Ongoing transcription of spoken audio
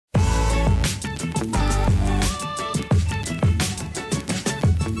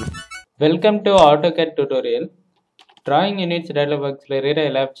Welcome to Autocad tutorial. Drawing units dialog box la இருக்கிற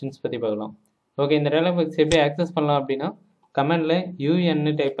எல்லா options பத்தி பார்க்கலாம். ஓகே, இந்த dialog box எப்படி ஆக்சஸ் பண்ணலாம் அப்படின்னா கமெண்ட்ல UN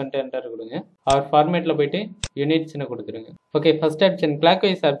ன்னு டைப் பண்ணிட்டு என்டர் கொடுங்க. ஆர் ஃபார்மேட்ல போயிட்டு யூனிட்ஸ் ன்னு கொடுத்துருங்க. Okay, first option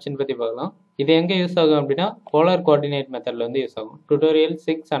clockwise option பத்தி பார்க்கலாம். இது எங்க யூஸ் ஆகும் அப்படின்னா போலார் கோஆர்டினேட் மெத்தட்ல வந்து யூஸ் ஆகும். டியூட்டோரியல்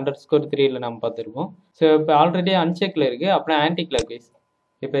 6_3 ல நாம பார்த்திருப்போம். சோ இப்போ ஆல்ரெடி அன்செக்ல இருக்கு. அப்புறம் ஆன்டி clockwise.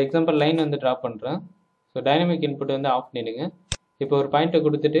 இப்போ எக்ஸாம்பிள் லைன் வந்து டிரா பண்றேன். சோ டைனமிக் இன்புட் வந்து ஆஃப் பண்ணிடுங்க. இப்போ ஒரு பாயிண்ட்டை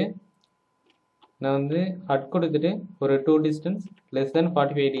கொடுத்துட்டு நான் வந்து அட் கொடுத்துட்டு ஒரு 2 டிஸ்டன்ஸ் லெஸ் தென்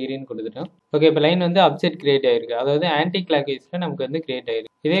 45 டிகிரின்னு கொடுத்துட்டேன். ஓகே, இப்போ லைன் வந்து அப்செட் கிரியேட் ஆயிருக்கு. அதாவது ஆன்டி கிளாக்வைஸ்ல நமக்கு வந்து கிரியேட்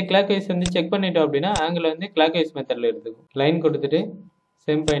ஆயிருக்கு. இதே கிளாக்வைஸ் வந்து செக் பண்ணிட்டோம் அப்படின்னா ஆங்கிள் வந்து கிளாக்வைஸ் மெத்தட்ல எடுத்துக்கும். லைன் கொடுத்துட்டு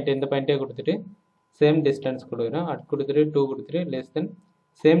சேம் பாயிண்ட் இந்த பாயிண்டே கொடுத்துட்டு சேம் டிஸ்டன்ஸ் கொடுக்குறோம். அட் கொடுத்துட்டு 2 கொடுத்துட்டு லெஸ் தென்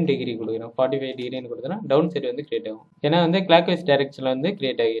சேம் டிகிரி கொடுக்குறோம். 45 டிகிரின்னு கொடுத்தோன்னா டவுன் சைடு வந்து கிரியேட் ஆகும். ஏன்னா வந்து கிளாக்வைஸ் டைரக்ஷன்ல வந்து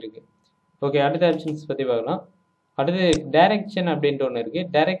கிரியேட் ஆகிருக்கு. ஓகே, அடுத்த ஆப்ஷன்ஸ் பற்றி பார்க்கலாம். அடுத்து டைரக்ஷன் அப்படின்ட்டு ஒன்று இருக்குது.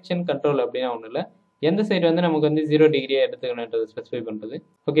 டைரக்ஷன் கண்ட்ரோல் அப்படின்னா ஒன்றும் இல்லை. எந்த சைடு வந்து நமக்கு வந்து 0 டிகிரியாக எடுத்துக்கணுன்றது ஸ்பெசிஃபை பண்ணுறது.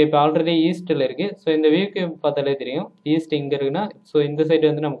 ஓகே, இப்போ ஆல்ரெடி ஈஸ்ட்டில் இருக்குது. ஸோ இந்த வியூக்கு பார்த்தாலே தெரியும் ஈஸ்ட் இங்கே இருக்குன்னா ஸோ இந்த சைடு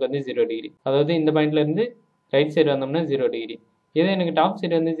வந்து நமக்கு வந்து 0 டிகிரி. அதாவது இந்த பாயிண்ட்லேருந்து ரைட் சைடு வந்தோம்னா 0 டிகிரி. இதே எனக்கு டாப்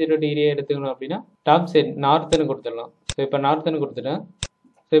சைடு வந்து 0 டிகிரியாக எடுத்துக்கணும் அப்படின்னா டாப் சைடு நார்த்துன்னு கொடுத்துடலாம். ஸோ இப்போ நார்த்துன்னு கொடுத்துட்டேன்.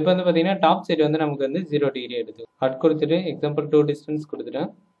 ஸோ இப்போ வந்து பார்த்தீங்கன்னா டாப் சைடு வந்து நமக்கு வந்து 0 டிகிரி எடுத்துக்கும். அட் கொடுத்துட்டு எக்ஸாம்பிள் 2 டிஸ்டன்ஸ்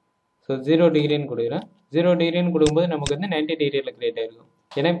கொடுத்துட்டேன். ஸோ 0 டிகிரின்னு கொடுக்குறேன். 0 டிகிரின்னு கொடுக்கும்போது நமக்கு வந்து 90 டிகிரியில் கிரியேட் ஆகிருக்கும்.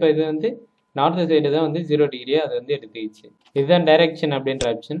 ஏன்னா இப்போ இது வந்து நார்த்து சைடு தான் வந்து 0 டிகிரியாக அது வந்து எடுத்துக்கிச்சு. இதுதான் டைரக்ஷன் அப்படின்ற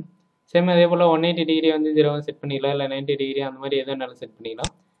ஆப்ஷன். சேம் அதே போல் 180 டிகிரி வந்து 0 செட் பண்ணிக்கலாம், இல்லை 90 டிகிரி அந்த மாதிரி எதுனாலும் செட்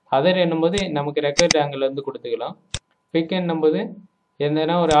பண்ணிக்கலாம். அதர் என்னும்போது நமக்கு ரெக்கார்ட் ஆங்கிள் வந்து கொடுத்துக்கலாம். பிக் என்னும்போது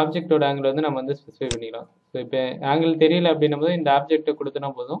எந்தனா ஒரு ஆப்ஜெக்டோட ஆங்கிள் வந்து நம்ம வந்து ஸ்பெசிஃபை பண்ணிக்கலாம். ஸோ இப்போ ஆங்கிள் தெரியல அப்படின்னும் போது இந்த ஆப்ஜெக்டை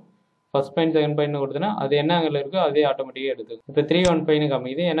கொடுத்தனா போதும். ஃபர்ஸ்ட் பாயிண்ட் செகண்ட் பாயிண்ட் கொடுத்தனா அது என்ன ஆங்கிள் இருக்கோ அதே ஆட்டோமேட்டிக்காக எடுத்துக்கும். இப்போ 315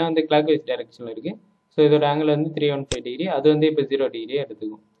 காமிக்குது. ஏன்னா வந்து கிளாக்வைஸ் டைரக்ஷனில் இருக்குது. ஸோ இதோட ஆங்கிள் வந்து 315 டிகிரி. அது வந்து இப்போ 0 டிகிரி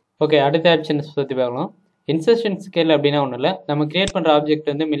எடுத்துக்கும். ஓகே, அடுத்த ஆப்ஷன்ஸ் பற்றி பார்க்கலாம். இன்சர்ஷன் ஸ்கேல் அப்படின்னா ஒன்றும் இல்லை. நம்ம கிரியேட் பண்ணுற ஆப்ஜெக்ட்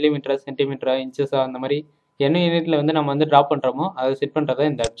வந்து மில்லிமீட்டரா, சென்டிமீட்டரா, இன்ச்சஸா அந்த மாதிரி என்ன யூனிட்ல வந்து நம்ம வந்து ட்ரா பண்ணுறோமோ அதை செட் பண்ணுறதா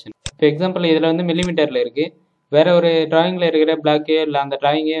இந்த ஆப்ஷன். இப்போ எக்ஸாம்பிள் இதில் வந்து மில்லிமீட்டரில் இருக்குது. வேற ஒரு டிராயிங்கில் இருக்கிற பிளாக்கே இல்லை அந்த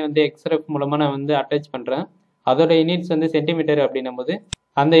டிராயிங்கே வந்து எக்ஸ்ரெஃப் மூலமாக நான் வந்து அட்டாச் பண்ணுறேன். அதோட யூனிட்ஸ் வந்து சென்டிமீட்டர் அப்படின்னும் போது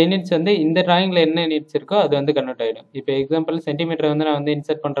அந்த யூனிட்ஸ் வந்து இந்த டிராயிங்கில் என்ன யூனிட்ஸ் இருக்கோ அது வந்து கன்வெர்ட் ஆகிடும். இப்போ எக்ஸாம்பிள் சென்டிமீட்டர் வந்து நான் வந்து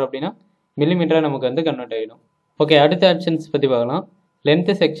இன்சர்ட் பண்ணுறேன் அப்படின்னா மில்லிமீட்டராக நமக்கு வந்து கன்வெர்ட் ஆகிடும். ஓகே, அடுத்த ஆப்ஷன்ஸ் பற்றி பார்க்கலாம்.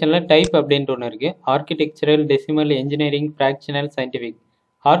 லென்த் செக்ஷனில் டைப் அப்படின்ட்டு ஒன்று இருக்குது. Architectural, decimal, engineering, fractional, scientific.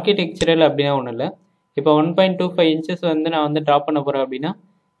 Architectural அப்படின்னா ஒன்றும் இல்லை. இப்போ 1.25 இன்ச்சஸ் வந்து நான் வந்து ட்ரா பண்ண போகிறேன் அப்படின்னா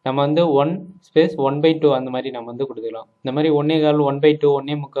நம்ம வந்து 1 ஸ்பேஸ் 1/2 அந்த மாதிரி நம்ம வந்து கொடுத்துக்கலாம். இந்த மாதிரி 1.25 1/2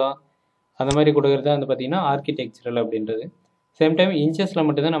 1.25 அந்த மாதிரி கொடுக்குறது வந்து பார்த்தீங்கன்னா ஆர்கிடெக்சரல் அப்படின்றது. சேம் டைம் இன்ச்சஸில்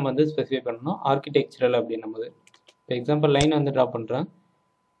மட்டும்தான் நம்ம வந்து ஸ்பெசிஃபை பண்ணணும் ஆர்கிடெக்சரல் அப்படின்னும் போது. இப்போ எக்ஸாம்பிள் லைன் வந்து ட்ரா பண்ணுறேன்.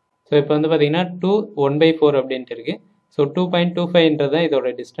 ஸோ இப்போ வந்து பார்த்தீங்கன்னா 2 1/4 அப்படின்ட்டு இருக்குது. ஸோ 2.25ன்றது தான் இதோட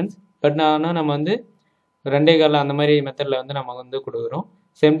டிஸ்டன்ஸ். பட் ஆனால் நம்ம வந்து 2.25 அந்த மாதிரி மெத்தடில் வந்து நம்ம வந்து கொடுக்குறோம்.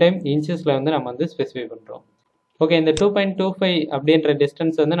 சேம் டைம் இன்ச்சஸில் வந்து நம்ம வந்து ஸ்பெசிஃபை பண்ணுறோம். ஓகே, இந்த 2.25 அப்படின்ற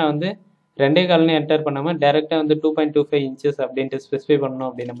டிஸ்டன்ஸ் வந்து நான் வந்து 2.25ன்னு என்டர் பண்ணாமல் டேரெக்டாக வந்து 2.25 இன்ச்சஸ் அப்படின்ட்டு ஸ்பெசிஃபை பண்ணணும்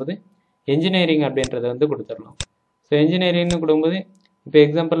அப்படின்னும் போது இன்ஜினியரிங் அப்படின்றத வந்து கொடுத்துடலாம். ஸோ இன்ஜினியரிங்னு கொடுக்கும்போது இப்போ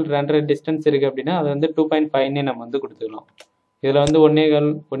எக்ஸாம்பிள் 2.5 டிஸ்டன்ஸ் இருக்குது அப்படின்னா அதை வந்து 2.5ன்னு நம்ம வந்து கொடுத்துக்கலாம். இதில் வந்து 1.25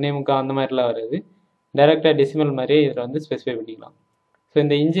 1.25 அந்த மாதிரிலாம் வருது. டைரெக்டாக டெசிமல் மாதிரியே இதில் வந்து ஸ்பெசிஃபை பண்ணிக்கலாம். ஸோ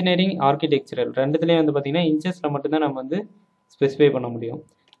இந்த இன்ஜினியரிங், ஆர்கிடெக்சரல் ரெண்டுத்துலேயும் வந்து பார்த்திங்கன்னா இன்ச்சஸில் மட்டும்தான் நம்ம வந்து ஸ்பெசிஃபை பண்ண முடியும்.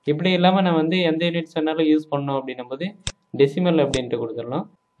 இப்படி இல்லாமல் நம்ம வந்து எந்த யூனிட்ஸ் வேணாலும் யூஸ் பண்ணோம் அப்படின்னும் போது டெசிமல் அப்படின்ட்டு கொடுத்துடலாம்.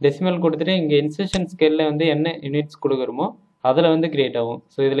 டெசிமல் கொடுத்துட்டு இங்கே இன்சர்ஷன் ஸ்கேலில் வந்து என்ன யூனிட்ஸ் கொடுக்குறோமோ அதில் வந்து கிரியேட் ஆகும்.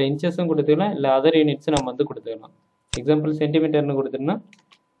 ஸோ இதில் இன்ச்சஸும் கொடுத்துக்கலாம், இல்லை அதர் யூனிட்ஸும் நம்ம வந்து கொடுத்துக்கலாம். எக்ஸாம்பிள் சென்டிமீட்டர்னு கொடுத்துட்டோம்னா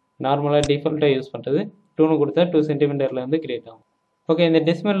நார்மலாக டிஃபால்ட்டாக யூஸ் பண்ணுறது 2ன்னு கொடுத்தா 2 சென்டிமீட்டரில் வந்து கிரியேட் ஆகும். ஓகே, இந்த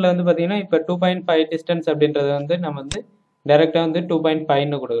டெசிமலில் வந்து பார்த்தீங்கன்னா இப்போ 2.5 டிஸ்டன்ஸ் அப்படின்றத வந்து நம்ம வந்து டேரெக்டாக வந்து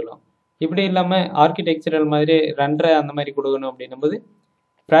 2.5ன்னு கொடுக்கலாம். இப்படி இல்லாமல் ஆர்கிடெக்சரல் மாதிரி 2.5 அந்த மாதிரி கொடுக்கணும் அப்படின்னும் போது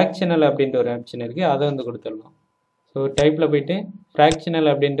ஃப்ராக்ஷனல் அப்படின்ற ஒரு ஆப்ஷன் இருக்குது. அதை வந்து கொடுத்துடலாம். ஸோ டைப்பில் போயிட்டு ஃப்ராக்ஷனல்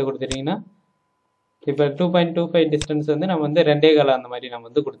அப்படின்ட்டு கொடுத்துட்டிங்கன்னா இப்போ 2.25 டிஸ்டன்ஸ் வந்து நம்ம வந்து 2.25 அந்த மாதிரி நம்ம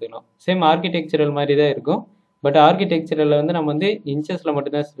வந்து கொடுத்துக்கலாம். சேம் ஆர்கிடெக்சரல் மாதிரி தான் இருக்கும். பட் ஆர்கிடெக்சரலில் வந்து நம்ம வந்து இன்ச்சஸில்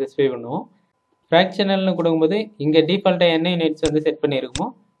மட்டும்தான் ஸ்பெசிஃபை பண்ணுவோம். ஃப்ராக்ஷனல்னு கொடுக்கும்போது இங்கே டிஃபால்ட்டாக என்ன யூனிட்ஸ் வந்து செட் பண்ணியிருக்குமோ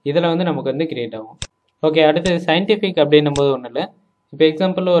இதில் வந்து நமக்கு வந்து கிரியேட் ஆகும். ஓகே, அடுத்தது சயின்டிஃபிக் அப்படின்னும் போது ஒன்றும் இல்லை. இப்போ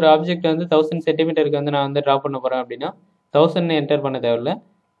எக்ஸாம்பிள் ஒரு ஆப்ஜெக்ட் வந்து 1000 சென்டிமீட்டருக்கு வந்து நான் வந்து ட்ரா பண்ண போகிறேன் அப்படின்னா 1000ன்னு என்டர் பண்ண தேவையில்ல.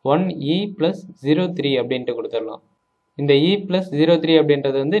 1E+03 அப்படின்ட்டு கொடுத்துடலாம். இந்த E+03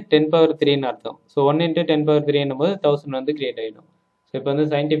 அப்படின்றது வந்து 10⁻3ன்னு அர்த்தம். ஸோ 1 × 10⁻3 போது 1000 வந்து கிரியேட் ஆகிடும். ஸோ இப்போ வந்து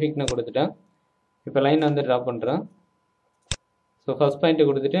சயின்டிஃபிக்னு கொடுத்துட்டேன். இப்போ லைன் வந்து ட்ரா பண்ணுறேன். ஸோ ஃபர்ஸ்ட் பாயிண்ட்டு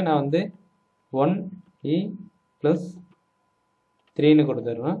கொடுத்துட்டு நான் வந்து 1E+3ன்னு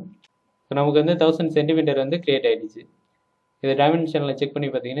கொடுத்துட்றேன். ஸோ நமக்கு வந்து 1000 சென்டிமீட்டர் வந்து கிரியேட் ஆகிடுச்சு. இதை டைமென்ஷனில் செக் பண்ணி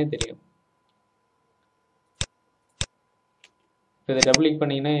பார்த்தீங்கன்னா தெரியும். இதை டபுள் கிளிக்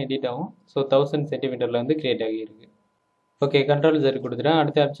பண்ணிங்கன்னா எடிட் ஆகும். ஸோ 1000 சென்டிமீட்டரில் வந்து கிரியேட் ஆகியிருக்கு. ஓகே, கண்ட்ரோல் Z கொடுத்துட்டேன்.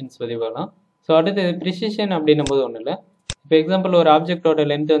 அடுத்த ஆப்ஷன்ஸ் பற்றி பார்க்கலாம். ஸோ அடுத்தது ப்ரிசிஷன் அப்படின்னும் போது ஒன்றும் இல்லை. இப்போ எக்ஸாம்பிள் ஒரு ஆப்ஜெக்டோட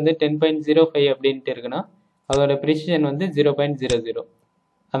லென்த் வந்து 10.05 அப்படின்ட்டு இருக்குன்னா அதோட ப்ரிசிஷன் வந்து 0.00.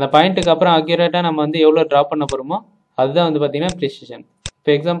 அந்த பாயிண்ட்டுக்கு அப்புறம் அக்யூரேட்டாக நம்ம வந்து எவ்வளோ ட்ரா பண்ண போகிறோமோ அதுதான் வந்து பார்த்தீங்கன்னா ப்ரிசிஷன்.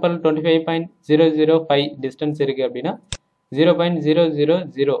 இப்போ எக்ஸாம்பிள் 25.005 டிஸ்டன்ஸ் இருக்குது அப்படின்னா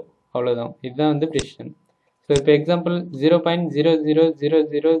 0.000 அவ்வளோதான். இதுதான் வந்து ப்ரிசிஷன். ஸோ இப்போ எக்ஸாம்பிள்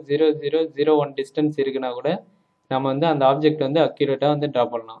 0.00000001 டிஸ்டன்ஸ் இருக்குன்னா கூட நம்ம வந்து அந்த ஆப்ஜெக்ட் வந்து அக்யூரேட்டாக வந்து ட்ரா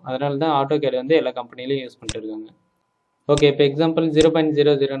பண்ணலாம். அதனால தான் AutoCAD வந்து எல்லா கம்பெனிலையும் யூஸ் பண்ணிட்டு இருக்காங்க. ஓகே, இப்போ எக்ஸாம்பிள்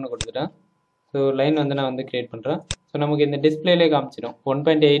 0.00ன்னு கொடுத்துட்டேன். ஸோ லைன் வந்து நான் வந்து கிரியேட் பண்ணுறேன். ஸோ நமக்கு இந்த டிஸ்பிளேலே காமிச்சிடும்.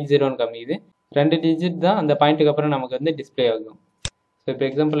 1.80ன்னு காமிக்குது. 2 டிஜிட் தான் அந்த பாயிண்ட்டுக்கு அப்புறம் நமக்கு வந்து டிஸ்பிளே ஆகும். ஸோ இப்போ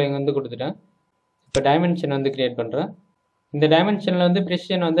எக்ஸாம்பிள் இங்கே வந்து கொடுத்துட்டேன். இப்போ டைமென்ஷன் வந்து கிரியேட் பண்ணுறேன். இந்த டைமென்ஷனில் வந்து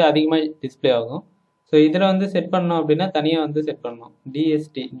ப்ரிசிஷன் வந்து அதிகமாக டிஸ்பிளே ஆகும். ஸோ இதில் வந்து செட் பண்ணோம் அப்படின்னா தனியாக வந்து செட் பண்ணணும்.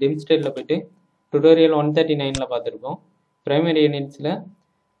 டிஎஸ்டி டிம்ஸ்டேட்டில் போய்ட்டு டுட்டோரியல் 139ல் பார்த்துருப்போம். ப்ரைமரி யூனிட்ஸில்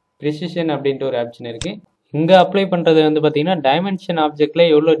ப்ரிசிஷன் அப்படின்ட்டு ஒரு ஆப்ஷன் இருக்குது. இங்கே அப்ளை பண்ணுறது வந்து பார்த்தீங்கன்னா டைமென்ஷன் ஆப்ஜெக்டில்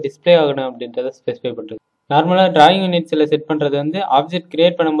எவ்வளோ டிஸ்பிளே ஆகணும் அப்படின்றத ஸ்பெசிஃபை பண்ணுறது. நார்மலாக டிராயிங் யூனிட்ஸில் செட் பண்ணுறது வந்து ஆப்ஜெக்ட்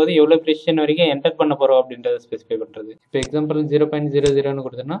கிரியேட் பண்ணும்போது எவ்வளோ ப்ரிசிஷன் வரைக்கும் என்டர் பண்ண போகிறோம் அப்படின்றத ஸ்பெசிஃபை பண்ணுறது. இப்போ எக்ஸாம்பிள் 0.00ன்னு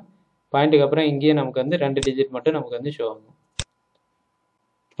கொடுத்தோன்னா பாயிண்ட்டுக்கு அப்புறம் இங்கேயே நமக்கு வந்து 2 டிஜிட் மட்டும் நமக்கு வந்து ஷோ ஆகும்.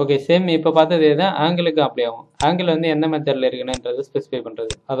 ஓகே, சேம் இப்போ பார்த்ததே தான் ஆங்கிளுக்கு அப்ளை ஆகும். ஆங்கிள் வந்து எந்த மெத்தடில் இருக்குன்னுன்றதை ஸ்பெசிஃபை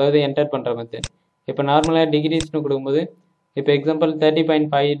பண்ணுறது, அதாவது என்டர் பண்ணுற மெத்தட். இப்போ நார்மலாக டிகிரிஸ்னு கொடுக்கும்போது இப்போ எக்ஸாம்பிள்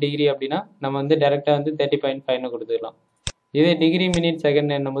 30.5 டிகிரி அப்படின்னா நம்ம வந்து டேரெக்டாக வந்து 30.5ன்னு கொடுத்துக்கலாம். இதே டிகிரி மினிட்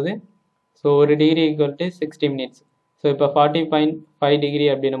செகண்ட் என்னும்போது ஸோ ஒரு degree equal to 60 minutes. So இப்போ 40.5 டிகிரி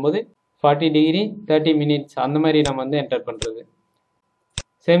அப்படின்னும் போது 40 டிகிரி 30 மினிட்ஸ் அந்த மாதிரி நம்ம வந்து என்டர் பண்ணுறது.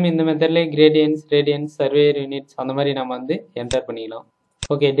 சேம் இந்த மெத்தட்லேயே கிரேடியன்ஸ், ரேடியன்ஸ், சர்வேயர் யூனிட்ஸ் அந்த மாதிரி நம்ம வந்து என்டர் பண்ணிக்கலாம்.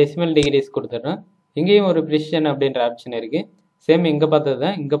 ஓகே, டெசிமல் டிகிரிஸ் கொடுத்துட்றேன். இங்கேயும் ஒரு ப்ரிசிஷன் அப்படின்ற ஆப்ஷன் இருக்குது. சேம் இங்கே பார்த்தது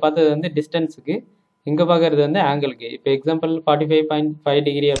தான். இங்கே பார்த்தது வந்து டிஸ்டன்ஸுக்கு, இங்கே பார்க்குறது வந்து ஆங்கிளுக்கு. இப்போ எக்ஸாம்பிள் 45.5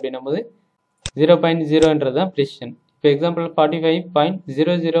 டிகிரி அப்படின்னும் போது 0.0ன்றது தான் ப்ரிசிஷன். இப்போ எக்ஸாம்பிள்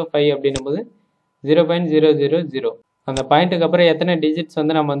 45.005 அப்படின்னும் போது 0.000. அந்த பாயிண்ட்டுக்கு அப்புறம் எத்தனை டிஜிட்ஸ்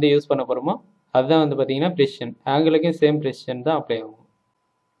வந்து நம்ம வந்து யூஸ் பண்ண போகிறோமோ அதுதான் வந்து பார்த்தீங்கன்னா ப்ரிசிஷன். ஆங்கிளுக்கும் சேம் ப்ரிசிஷன் தான் அப்ளை ஆகும்.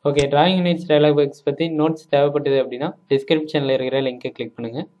 Okay, drawing units dialog box பற்றி நோட்ஸ் தேவைப்பட்டது அப்படின்னா டிஸ்கிரிப்ஷனில் இருக்கிற லிங்கை கிளிக்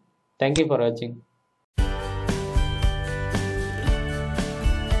பண்ணுங்கள். தேங்க்யூ ஃபார் வாட்சிங்.